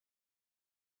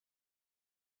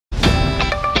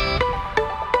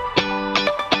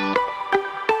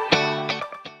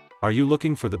Are you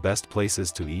looking for the best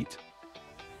places to eat?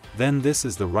 Then this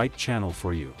is the right channel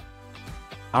for you.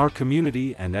 Our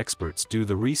community and experts do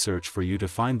the research for you to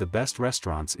find the best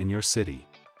restaurants in your city.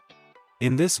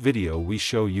 In this video we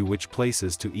show you which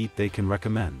places to eat they can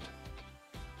recommend.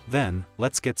 Then,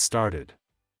 let's get started.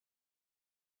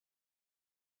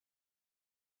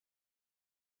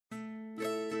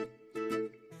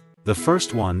 The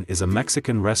first one is a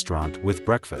Mexican restaurant with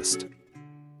breakfast.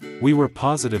 We were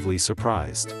positively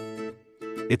surprised.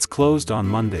 It's closed on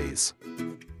Mondays.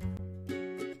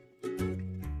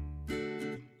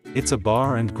 It's a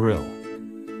bar and grill.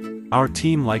 Our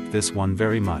team liked this one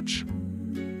very much.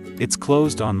 It's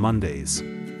closed on Mondays.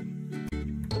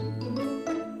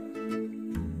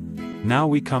 Now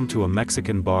we come to a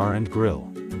Mexican bar and grill.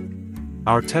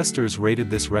 Our testers rated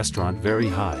this restaurant very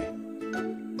high.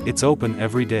 It's open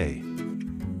every day.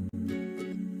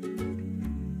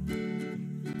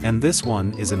 And this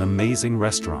one is an amazing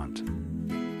restaurant.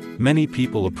 Many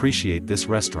people appreciate this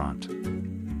restaurant.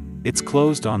 It's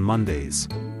closed on Mondays.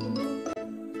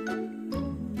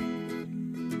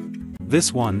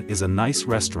 This one is a nice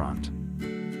restaurant.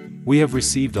 We have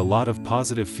received a lot of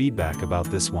positive feedback about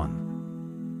this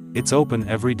one. It's open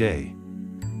every day.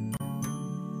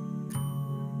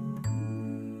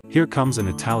 Here comes an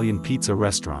Italian pizza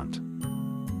restaurant.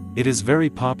 It is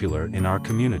very popular in our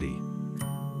community.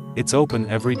 It's open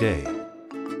every day.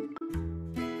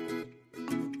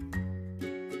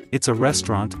 It's a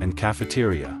restaurant and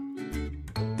cafeteria.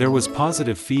 There was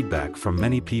positive feedback from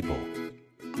many people.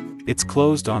 It's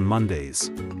closed on Mondays.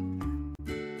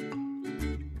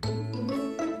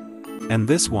 And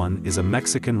this one is a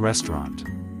Mexican restaurant.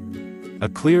 A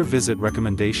clear visit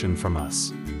recommendation from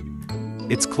us.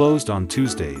 It's closed on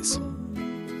Tuesdays.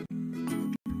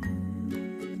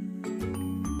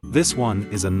 This one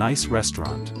is a nice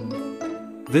restaurant.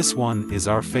 This one is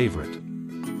our favorite.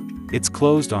 It's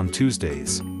closed on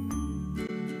Tuesdays.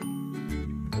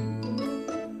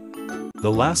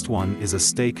 The last one is a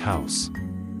steak house.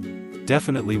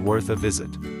 Definitely worth a visit.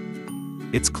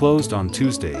 It's closed on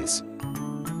Tuesdays.